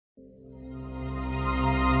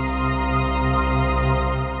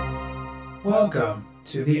Welcome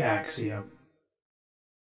to the Axiom.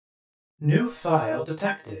 New file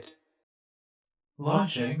detected.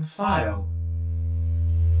 Launching file.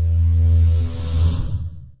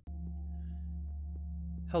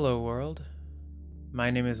 Hello world,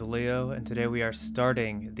 my name is Leo and today we are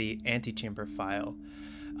starting the Antichamber file.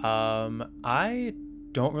 I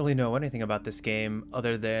don't really know anything about this game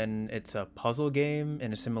other than it's a puzzle game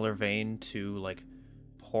in a similar vein to like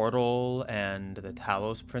Portal and the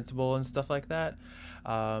Talos Principle and stuff like that.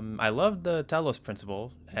 I loved the Talos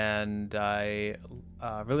Principle and I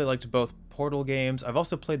really liked both Portal games. I've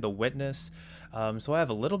also played The Witness, so I have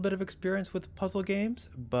a little bit of experience with puzzle games,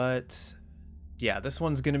 but yeah, this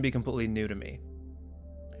one's going to be completely new to me.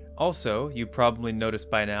 Also, you probably noticed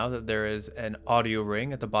by now that there is an audio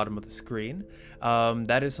ring at the bottom of the screen.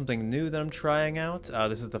 That is something new that I'm trying out.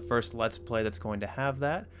 This is the first Let's Play that's going to have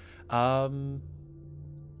that.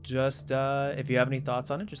 If you have any thoughts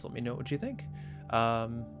on it, just let me know what you think.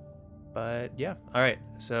 But yeah, alright,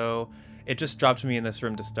 so it just dropped me in this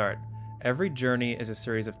room to start. Every journey is a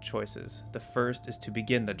series of choices. The first is to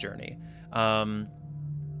begin the journey.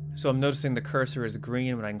 So I'm noticing the cursor is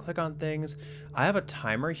green when I can click on things. I have a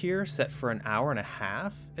timer here set for an hour and a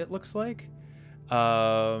half, it looks like.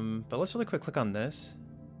 But let's really quick click on this.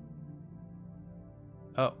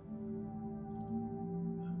 Oh.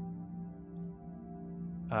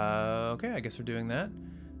 Okay, I guess we're doing that.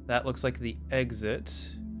 That looks like the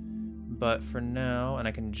exit. But for now, and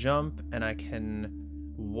I can jump and I can...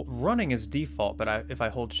 running is default, but if I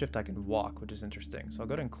hold shift I can walk, which is interesting. So I'll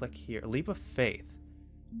go ahead and click here. Leap of faith.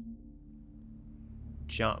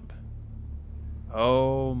 Jump.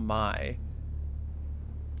 Oh my.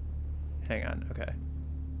 Hang on, okay.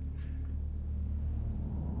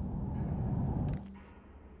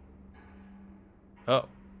 Oh.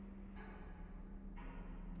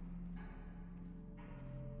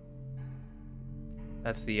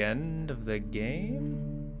 That's the end of the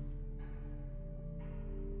game?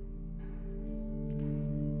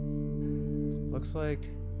 Looks like...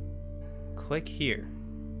 click here.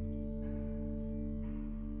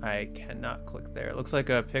 I cannot click there. It looks like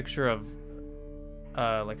a picture of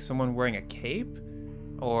like someone wearing a cape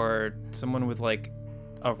or someone with like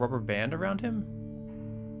a rubber band around him.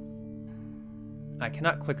 I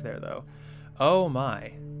cannot click there though. Oh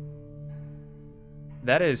my.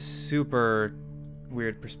 That is super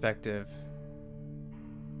weird perspective.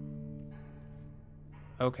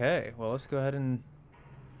 Okay, well let's go ahead and...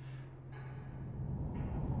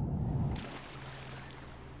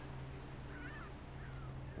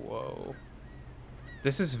 Whoa.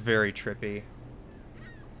 This is very trippy.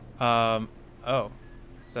 Oh.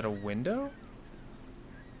 Is that a window?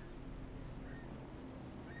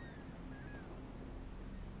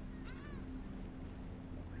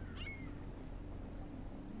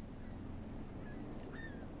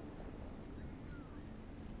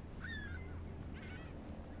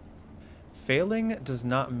 Failing does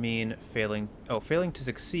not mean failing... Oh, failing to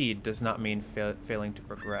succeed does not mean failing to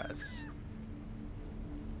progress.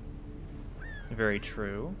 Very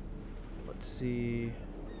true. Let's see.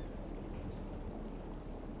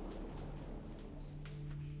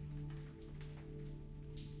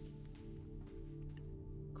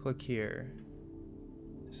 Click here.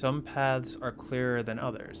 Some paths are clearer than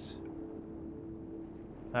others.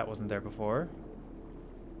 That wasn't there before.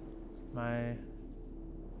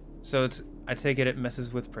 So I take it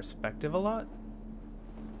messes with perspective a lot?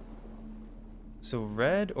 So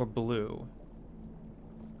red or blue?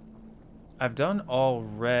 I've done all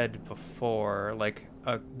red before, like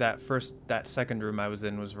that second room I was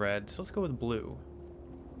in was red, so let's go with blue.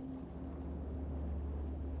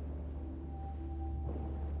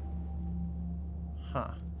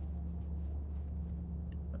 Huh.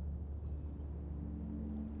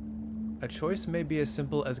 A choice may be as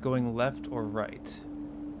simple as going left or right.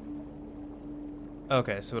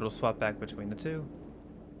 Okay, so it'll swap back between the two.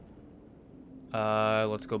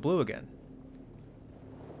 Let's go blue again.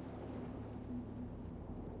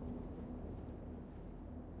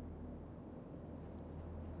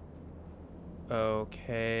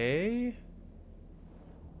 Okay.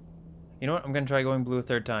 You know what? I'm gonna try going blue a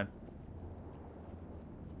third time.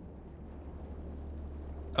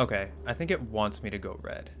 Okay, I think it wants me to go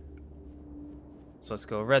red. So let's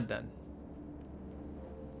go red then.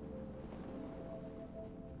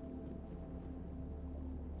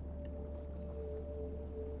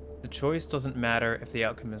 The choice doesn't matter if the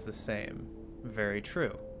outcome is the same. Very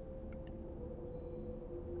true.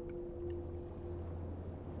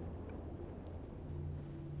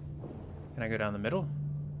 Can I go down the middle?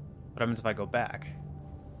 What happens if I go back?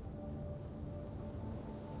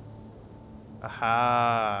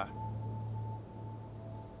 Aha!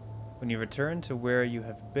 When you return to where you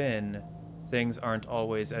have been, things aren't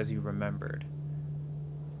always as you remembered.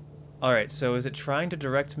 Alright, so is it trying to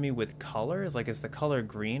direct me with colors? Like, is the color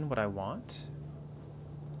green what I want?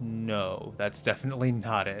 No, that's definitely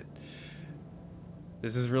not it.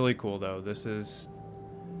 This is really cool, though. This is...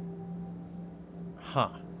 Huh.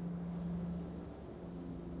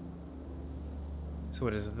 So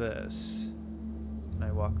what is this? Can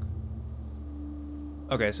I walk?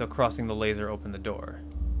 Okay, so crossing the laser opened the door.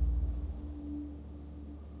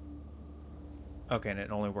 Okay, and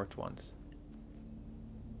it only worked once.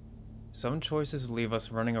 Some choices leave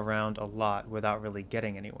us running around a lot without really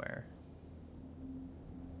getting anywhere.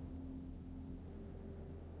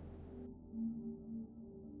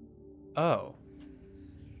 Oh.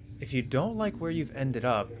 If you don't like where you've ended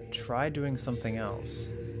up, try doing something else.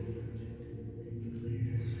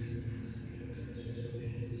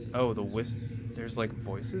 Oh, there's like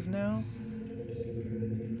voices now?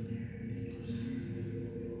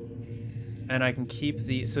 And I can keep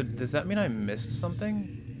the... So does that mean I missed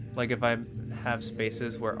something? Like if I have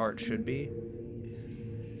spaces where art should be?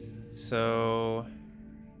 So...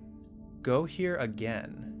 Go here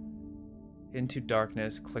again. Into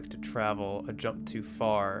darkness, click to travel, a jump too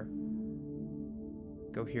far.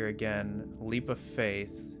 Go here again. Leap of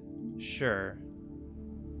faith. Sure.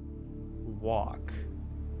 Walk.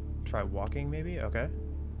 Try walking, maybe? Okay.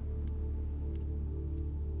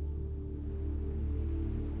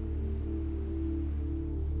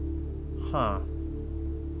 Huh.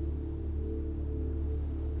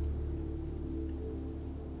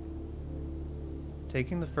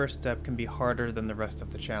 Taking the first step can be harder than the rest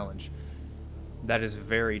of the challenge. That is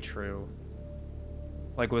very true.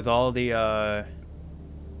 Like with all the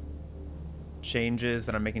changes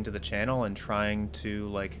that I'm making to the channel and trying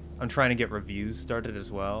to I'm trying to get reviews started as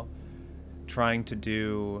well. Trying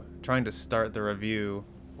to start the review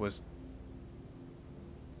was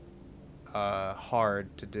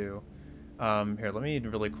hard to do. Here, let me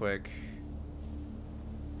really quick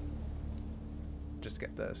just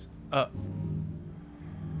get this.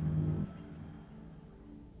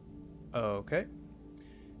 Okay.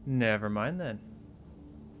 Never mind then.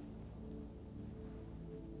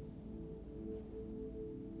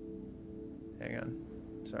 Hang on.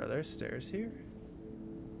 So are there stairs here?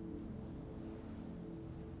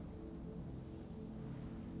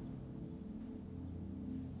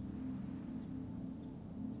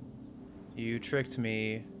 You tricked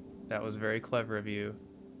me. That was very clever of you.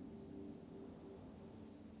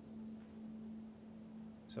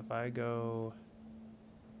 So if I go...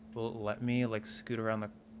 Will it let me, like, scoot around the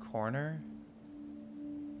corner?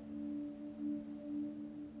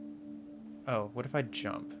 Oh, what if I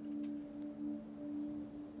jump?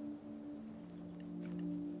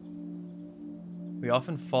 We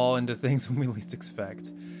often fall into things when we least expect.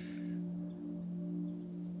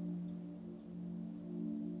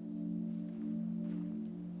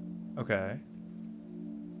 Okay.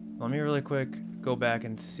 Let me really quick go back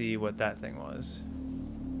and see what that thing was.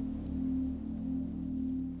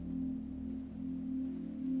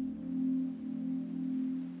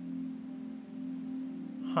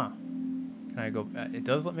 Huh. Can I go... It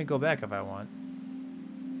does let me go back if I want.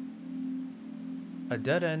 A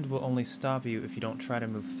dead end will only stop you if you don't try to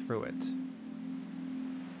move through it.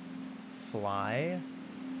 Fly?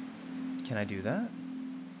 Can I do that?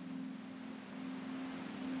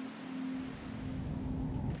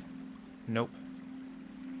 Nope.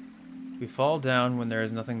 We fall down when there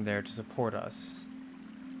is nothing there to support us.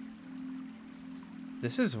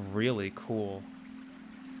 This is really cool.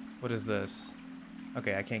 What is this?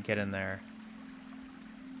 Okay, I can't get in there.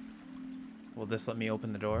 Will this let me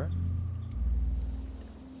open the door?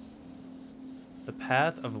 The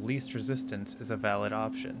path of least resistance is a valid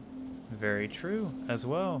option. Very true as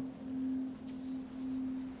well.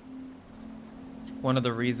 One of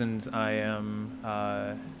the reasons I am,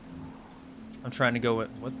 I'm trying to go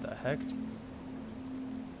with... What the heck?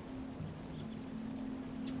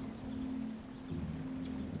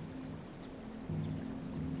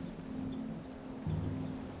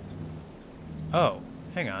 Oh,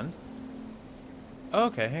 hang on.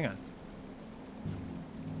 Okay, hang on.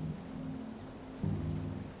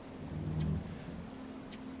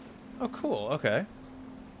 Oh, cool, okay.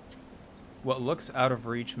 What looks out of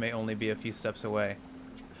reach may only be a few steps away.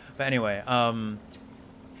 But anyway, I'm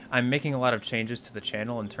making a lot of changes to the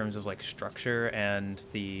channel in terms of, like, structure and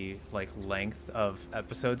the, like, length of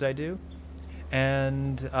episodes I do.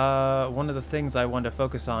 And, one of the things I wanted to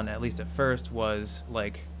focus on, at least at first, was,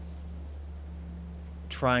 like,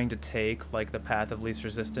 trying to take, like, the path of least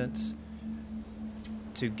resistance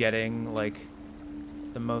to getting, like,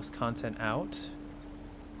 the most content out.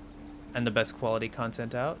 and the best quality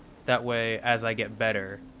content out. That way, as I get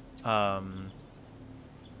better,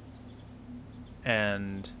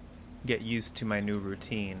 and get used to my new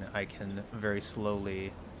routine, I can very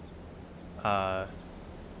slowly, what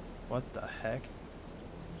the heck?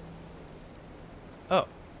 Oh,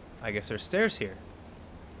 I guess there's stairs here.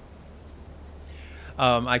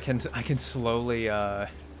 I can slowly,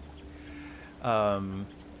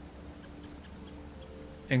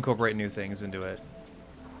 incorporate new things into it,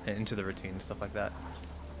 into the routine, stuff like that.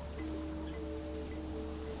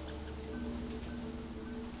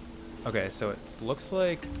 Okay, so it looks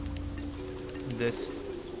like this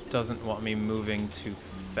doesn't want me moving too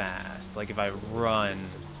fast. Like if I run,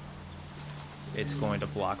 it's going to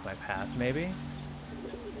block my path, maybe?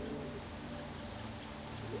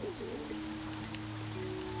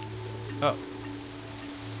 Oh.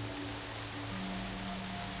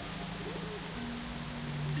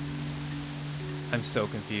 I'm so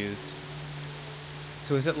confused.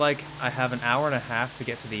 So is it like I have an hour and a half to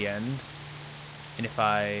get to the end, and if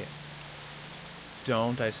I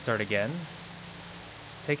don't, I start again?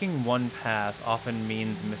 Taking one path often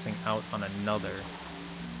means missing out on another.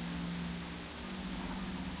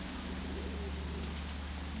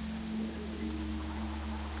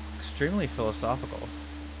 Extremely philosophical.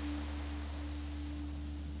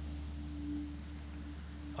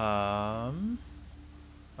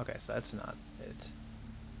 Okay, so that's not it.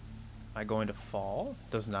 Am I going to fall?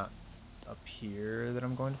 Does not appear that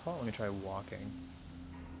I'm going to fall. Let me try walking.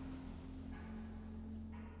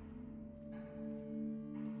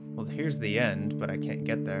 Well, here's the end, but I can't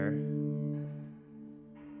get there.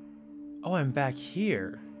 Oh, I'm back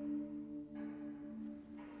here.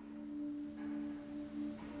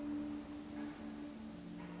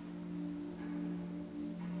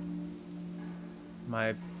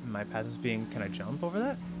 My path is being... Can I jump over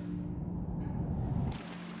that?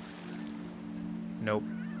 Nope.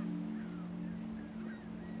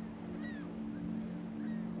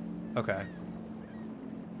 Okay.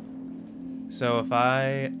 So if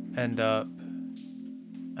I end up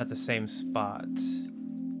at the same spot,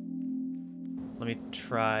 let me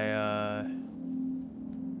try,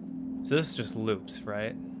 so this just loops,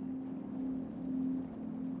 right?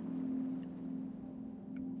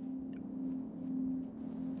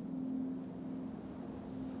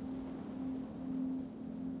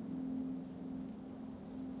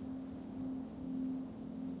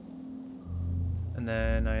 And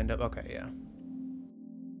then I end up, okay, yeah.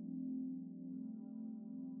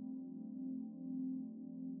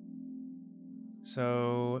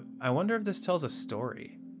 So I wonder if this tells a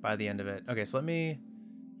story by the end of it. Okay, so let me...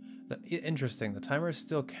 Interesting, the timer is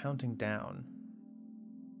still counting down.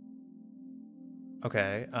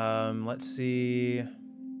 Okay, let's see...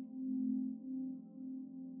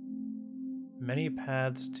 Many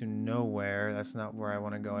paths to nowhere. That's not where I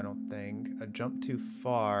want to go, I don't think. A jump too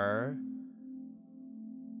far...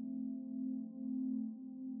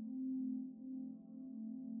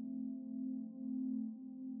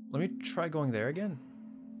 Let me try going there again.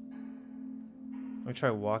 Let me try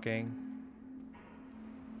walking.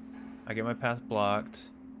 I get my path blocked.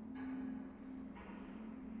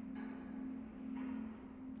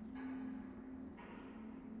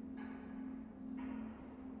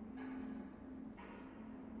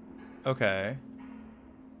 Okay.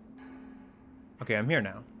 Okay, I'm here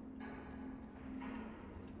now.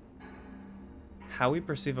 How we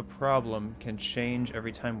perceive a problem can change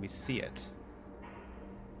every time we see it.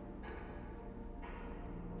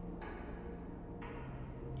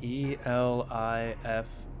 E-L-I-F-E-L...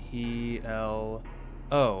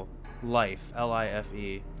 Oh, life.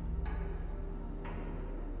 L-I-F-E.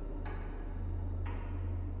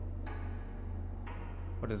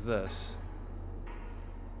 What is this?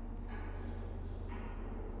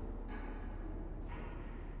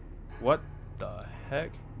 What the heck?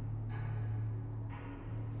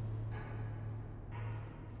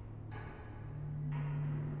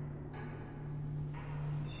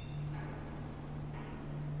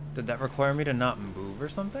 Did that require me to not move or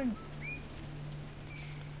something?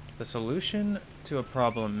 The solution to a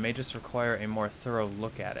problem may just require a more thorough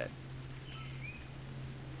look at it.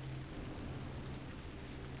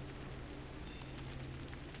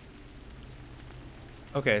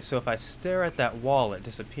 Okay, so if I stare at that wall, it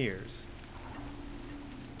disappears.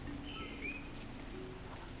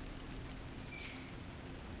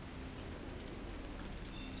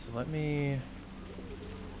 So let me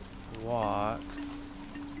walk.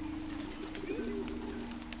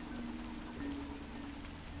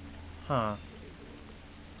 Huh.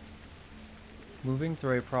 Moving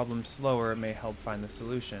through a problem slower may help find the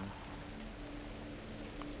solution.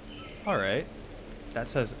 Alright. That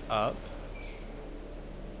says up.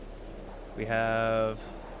 We have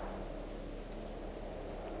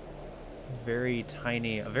a very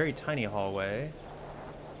tiny hallway.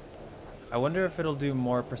 I wonder if it'll do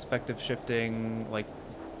more perspective shifting, like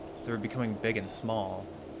they're becoming big and small.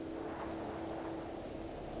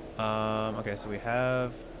 Okay, so we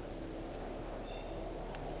have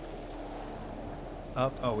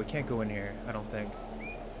up. Oh, we can't go in here, I don't think.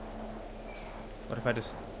 What if I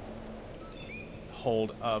just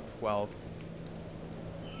hold up while...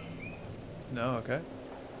 No, okay.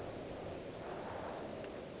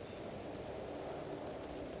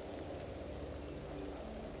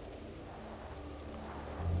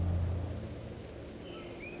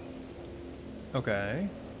 Okay.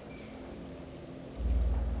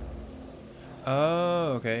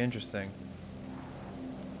 Oh, okay, interesting.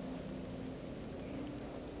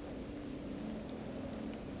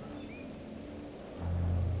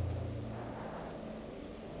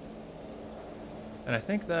 And I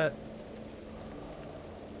think that...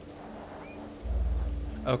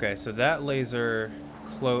 Okay, so that laser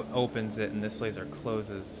opens it, and this laser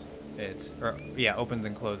closes it. Or, yeah, opens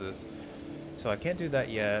and closes. So I can't do that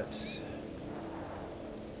yet.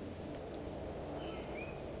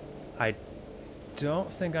 I don't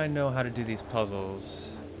think I know how to do these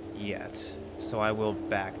puzzles yet, so I will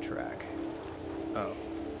backtrack. Oh.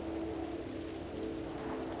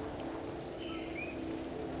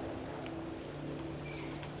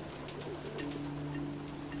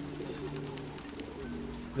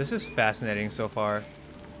 This is fascinating so far.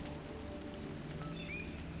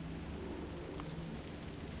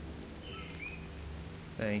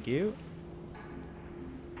 Thank you.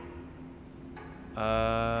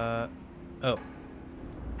 Oh.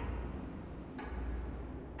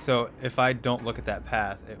 So if I don't look at that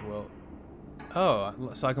path, it will... Oh,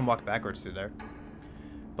 so I can walk backwards through there.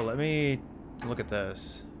 But let me look at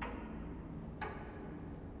this.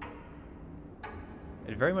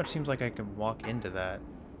 It very much seems like I can walk into that.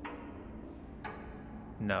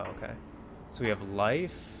 No, okay. So we have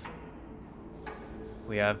life.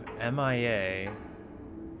 We have MIA.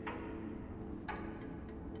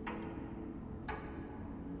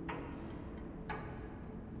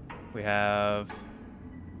 We have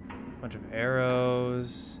a bunch of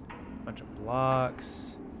arrows, a bunch of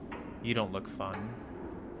blocks. You don't look fun.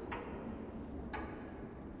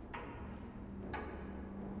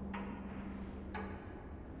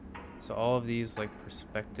 So all of these like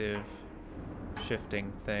perspective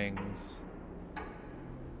shifting things.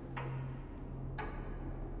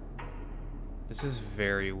 This is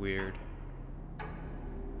very weird.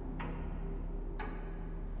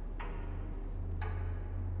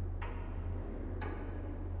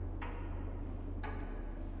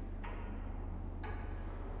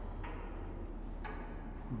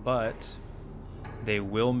 But they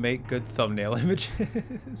will make good thumbnail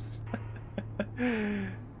images.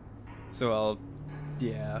 So I'll,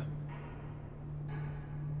 yeah.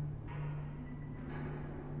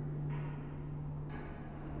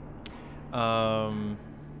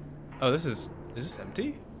 Oh, is this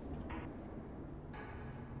empty?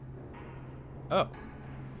 Oh.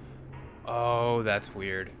 Oh, that's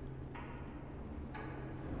weird.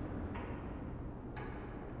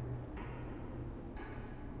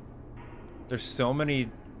 There's so many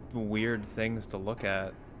weird things to look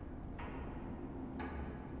at.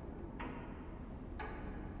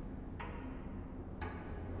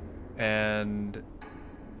 And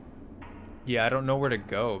yeah, I don't know where to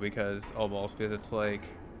go because it's like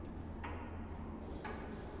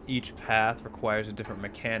each path requires a different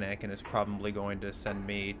mechanic and is probably going to send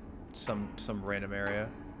me some random area.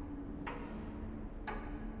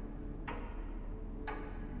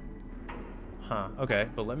 Huh, okay,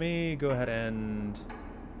 but let me go ahead and...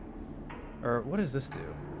 Or what does this do?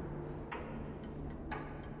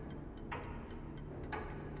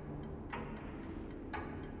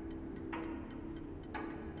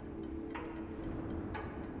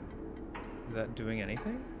 Is that doing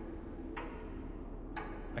anything?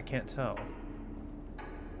 I can't tell.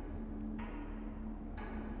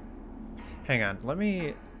 Hang on, let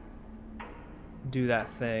me do that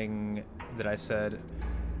thing that I said,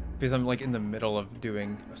 because I'm like in the middle of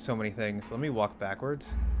doing so many things. Let me walk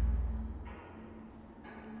backwards.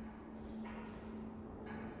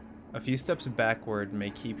 A few steps backward may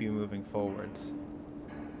keep you moving forwards.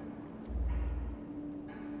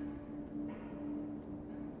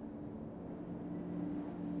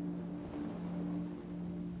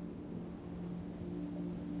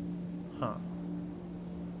 Huh.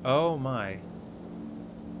 Oh my.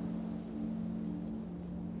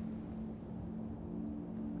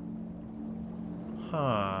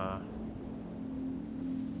 Huh.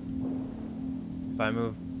 I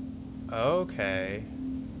move... Okay.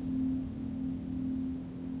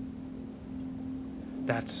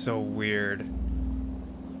 That's so weird.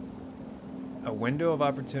 A window of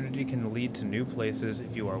opportunity can lead to new places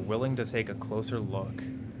if you are willing to take a closer look.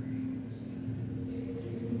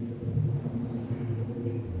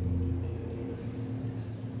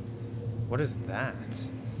 What is that?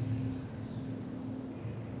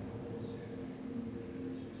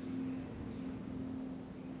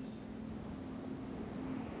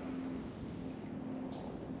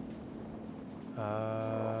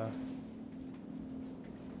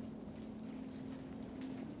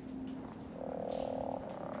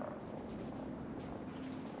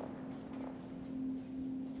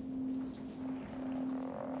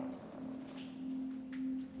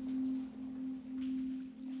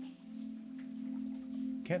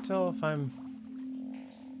 Can't tell if I'm...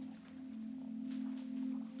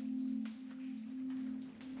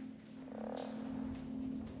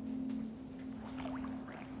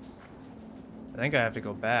 I think I have to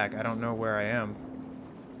go back. I don't know where I am.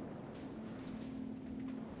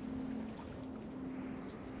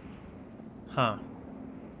 Huh.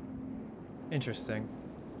 Interesting.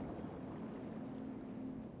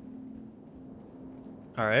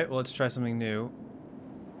 Alright, well, let's try something new.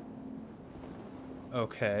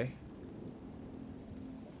 Okay.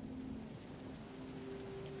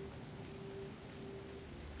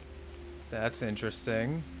 That's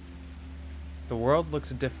interesting. The world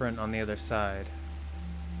looks different on the other side.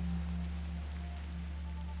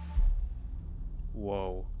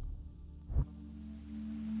 Whoa.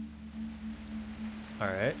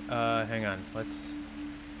 Alright, hang on. Let's...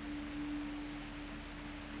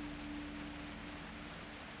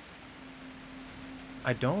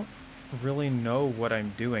 I don't really know what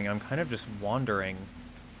I'm doing. I'm kind of just wandering.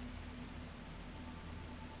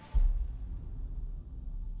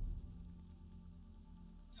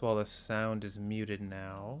 So all the sound is muted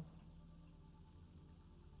now.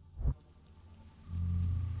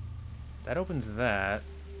 That opens that.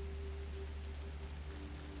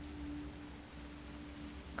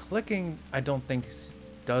 Clicking, I don't think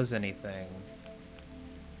does anything.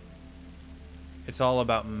 It's all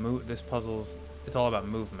about this puzzle's... It's all about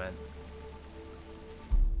movement.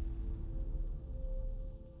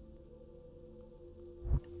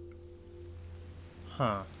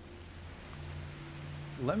 Huh.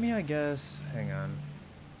 Let me, I guess... Hang on.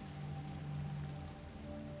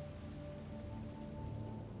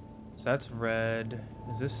 So that's red.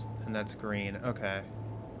 Is this... And that's green. Okay.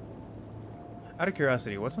 Out of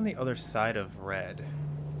curiosity, what's on the other side of red?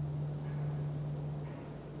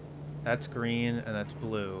 That's green and that's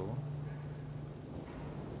blue.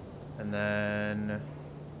 And then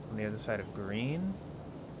on the other side of green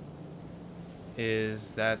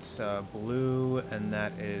is that's blue and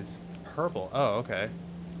that is purple. Oh, okay.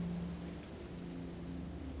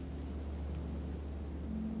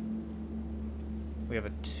 We have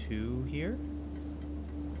a 2 here.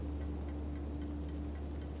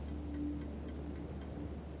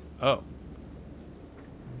 Oh.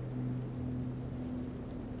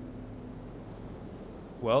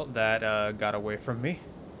 Well, that got away from me.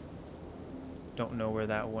 Don't know where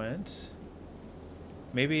that went.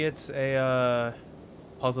 Maybe it's a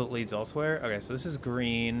puzzle that leads elsewhere. Okay, so this is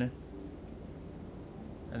green.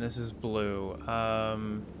 And this is blue.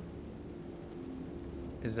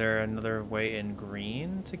 Is there another way in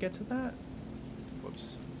green to get to that?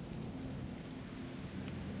 Whoops.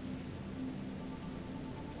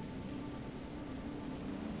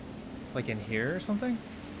 Like in here or something?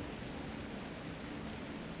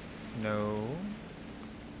 No.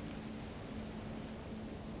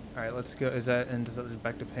 Alright, let's go. Is that, and does that lead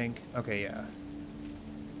back to pink? Okay, yeah.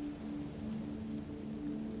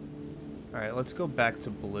 Alright, let's go back to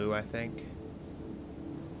blue, I think.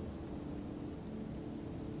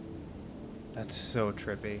 That's so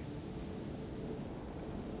trippy.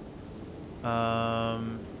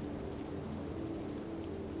 And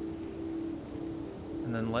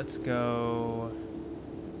then let's go...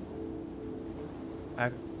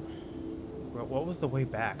 What was the way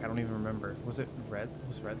back? I don't even remember. Was it red?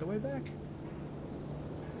 Was red the way back?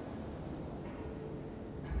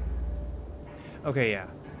 Okay, yeah.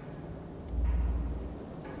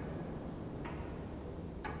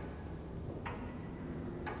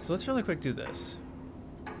 So let's really quick do this.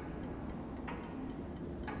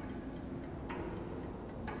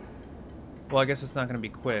 Well, I guess it's not going to be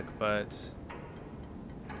quick, but...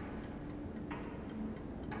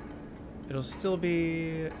 it'll still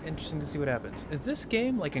be interesting to see what happens. Is this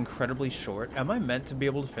game, like, incredibly short? Am I meant to be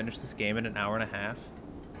able to finish this game in an hour and a half?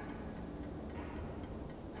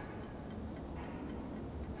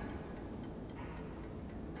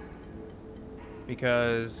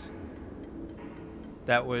 because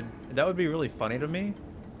that would be really funny to me.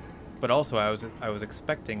 But also I was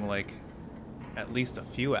expecting like at least a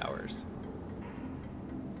few hours.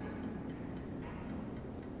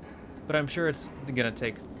 But I'm sure it's gonna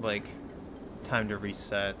take like time to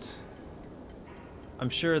reset. I'm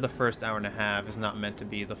sure the first hour and a half is not meant to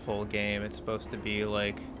be the full game. It's supposed to be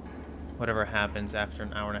like whatever happens after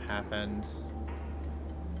an hour and a half ends.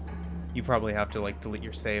 You probably have to like delete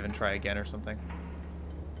your save and try again or something.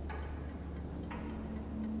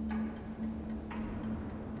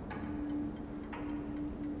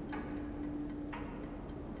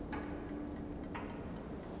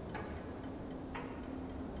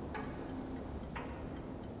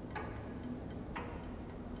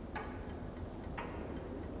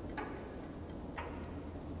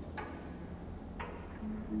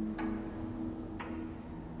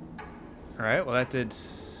 Alright, well that did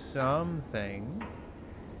something.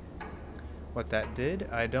 What that did,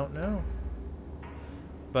 I don't know.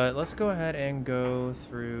 But let's go ahead and go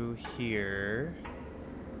through here.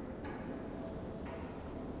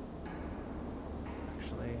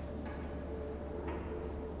 Actually,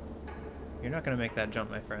 you're not gonna make that jump,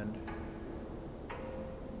 my friend.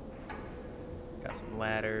 Got some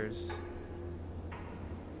ladders.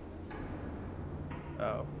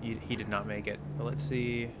 Oh, he did not make it. But let's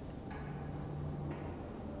see.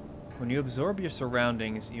 When you absorb your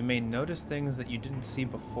surroundings, you may notice things that you didn't see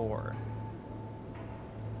before.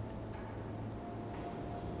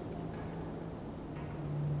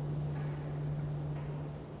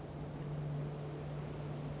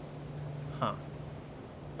 Huh.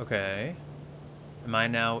 Okay. Am I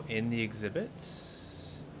now in the exhibits?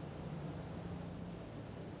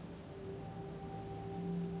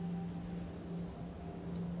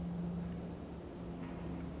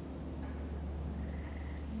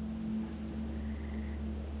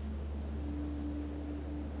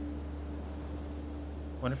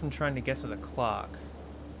 What if I'm trying to get to the clock?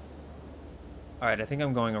 Alright, I think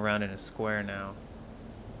I'm going around in a square now.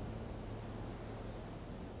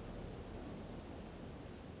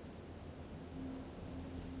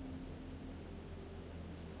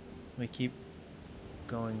 Let me keep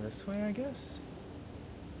going this way, I guess?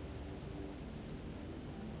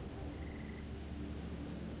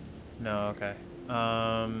 No, okay.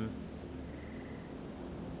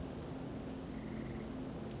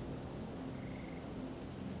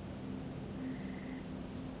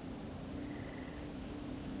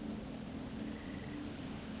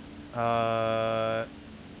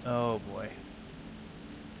 Oh boy.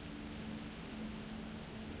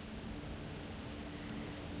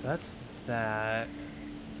 So that's that.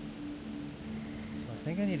 So I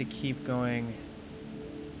think I need to keep going.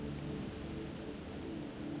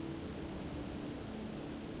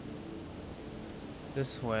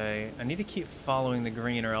 This way. I need to keep following the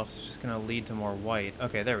green or else it's just gonna lead to more white.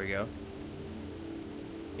 Okay, there we go.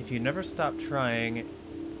 If you never stop trying,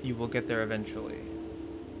 you will get there eventually.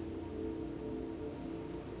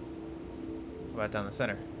 What about down the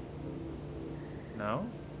center? No?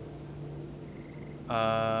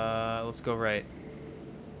 Let's go right.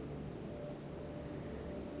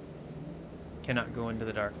 Cannot go into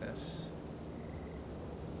the darkness.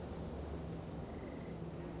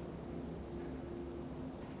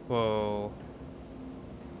 Whoa.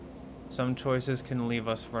 Some choices can leave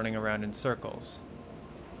us running around in circles.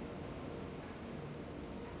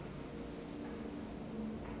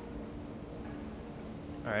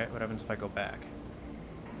 Alright, what happens if I go back?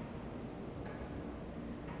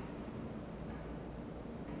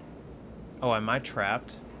 Oh, am I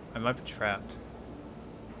trapped? I might be trapped.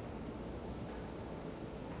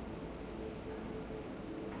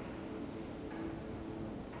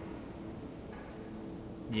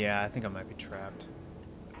 Yeah, I think I might be trapped.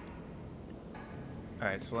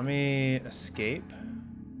 Alright, so let me escape.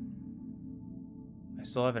 I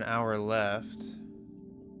still have an hour left.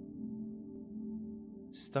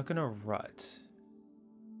 Stuck in a rut.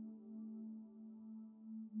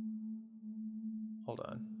 Hold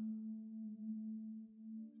on.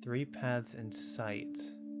 3 paths in sight.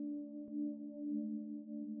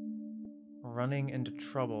 Running into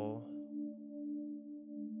trouble.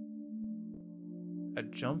 A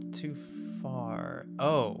jump too far.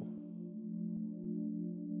 Oh.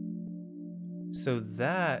 So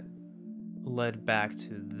that led back to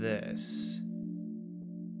this.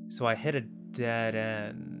 So I hit a dead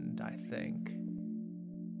end, I think.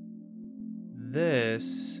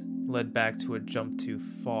 This led back to a jump too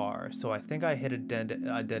far. So I think I hit a dead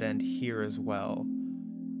end here as well.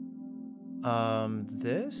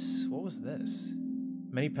 This? What was this?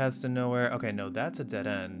 Many paths to nowhere. Okay, no, that's a dead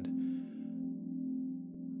end.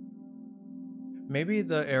 Maybe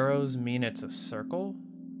the arrows mean it's a circle?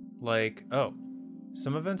 Like, oh,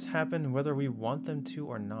 some events happen whether we want them to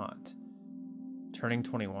or not. Turning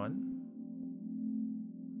 21?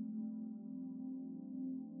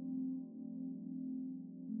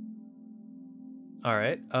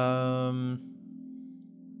 Alright, so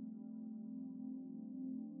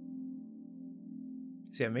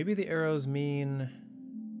yeah, maybe the arrows mean...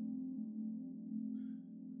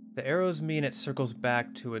 The arrows mean it circles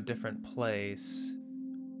back to a different place.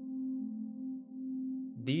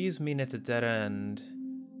 These mean it's a dead end.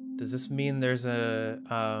 Does this mean there's a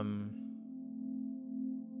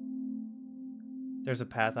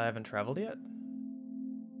path I haven't traveled yet?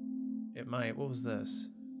 It might. What was this?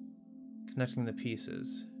 Connecting the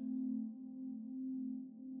pieces.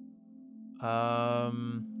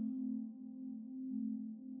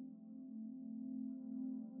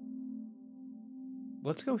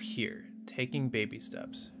 Let's go here. Taking baby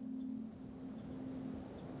steps.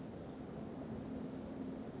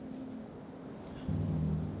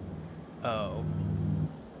 Oh.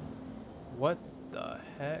 What the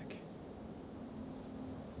heck?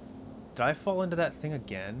 Did I fall into that thing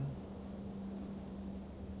again?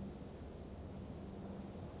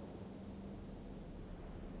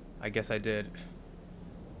 I guess I did.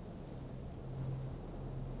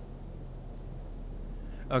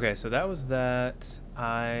 Okay, so that was that.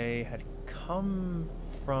 I had come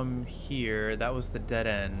from here. That was the dead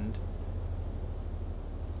end.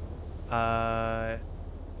 I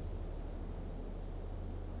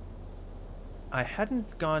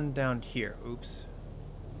hadn't gone down here. Oops.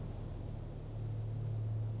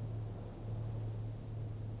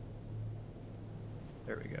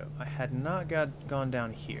 There we go. I had not gone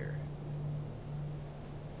down here.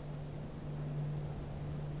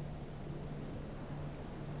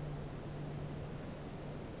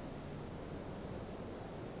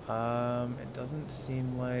 It doesn't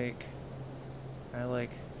seem like... Can I,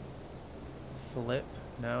 like, flip?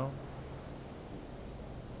 No?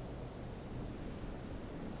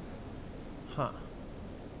 Huh.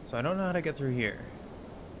 So I don't know how to get through here.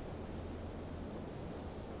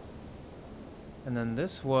 And then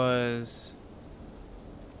this was...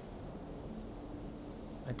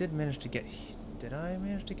 I did manage to get... Did I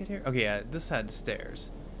manage to get here? Okay, yeah, this had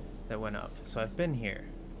stairs that went up. So I've been here.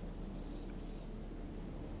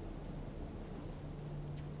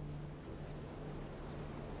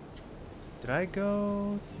 Did I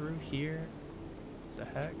go through here? The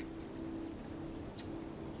heck?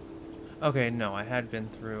 Okay, no, I had been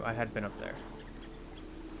through... I had been up there.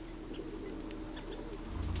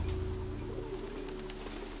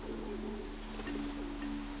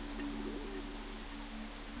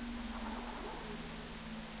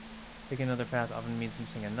 Taking another path often means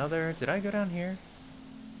missing another. Did I go down here?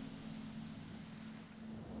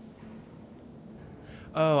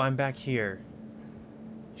 Oh, I'm back here.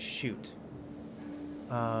 Shoot.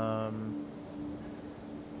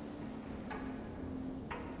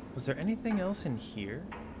 Was there anything else in here?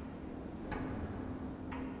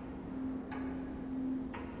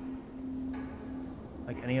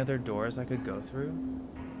 Like any other doors I could go through?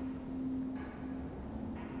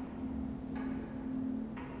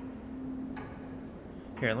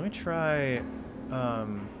 Here, let me try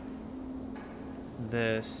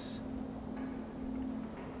this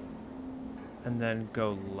and then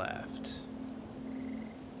go left.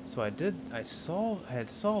 So I had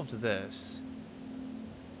solved this.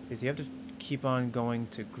 Because you have to keep on going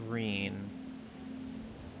to green.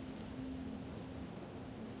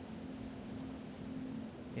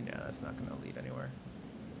 You know, that's not gonna lead anywhere.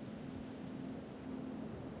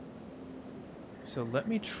 So let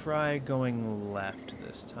me try going left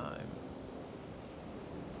this time.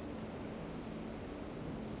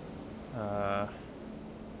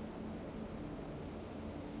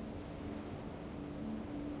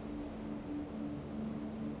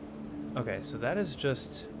 Okay, so that is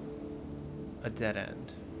just a dead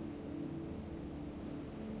end.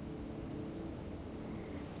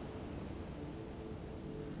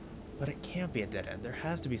 But it can't be a dead end. There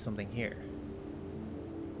has to be something here.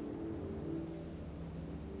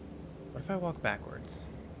 What if I walk backwards?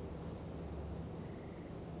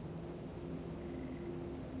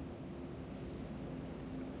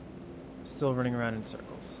 Still running around in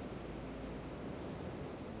circles.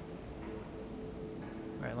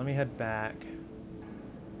 Alright, let me head back.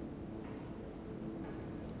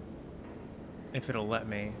 If it'll let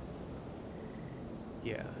me.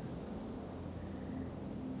 Yeah.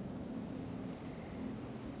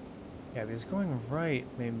 Yeah, because going right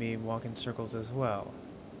made me walk in circles as well.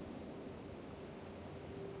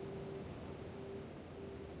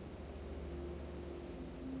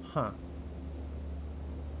 Huh.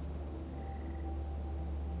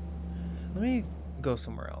 Let me go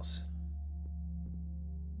somewhere else.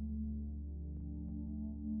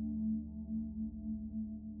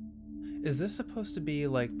 Is this supposed to be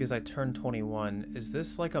like, because I turned 21, is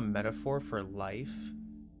this like a metaphor for life?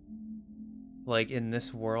 Like, in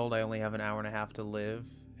this world, I only have an hour and a half to live,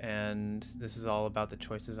 and this is all about the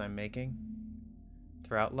choices I'm making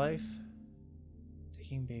throughout life?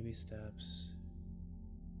 Taking baby steps.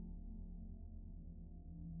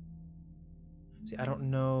 See, I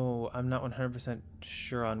don't know. I'm not 100%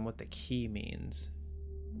 sure on what the key means.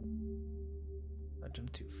 I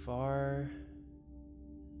jumped too far.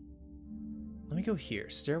 Let me go here.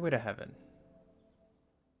 Stairway to Heaven.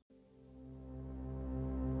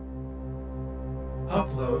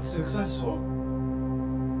 Upload successful.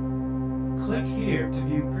 Click here to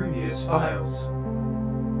view previous files.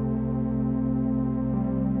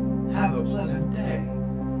 Have a pleasant day.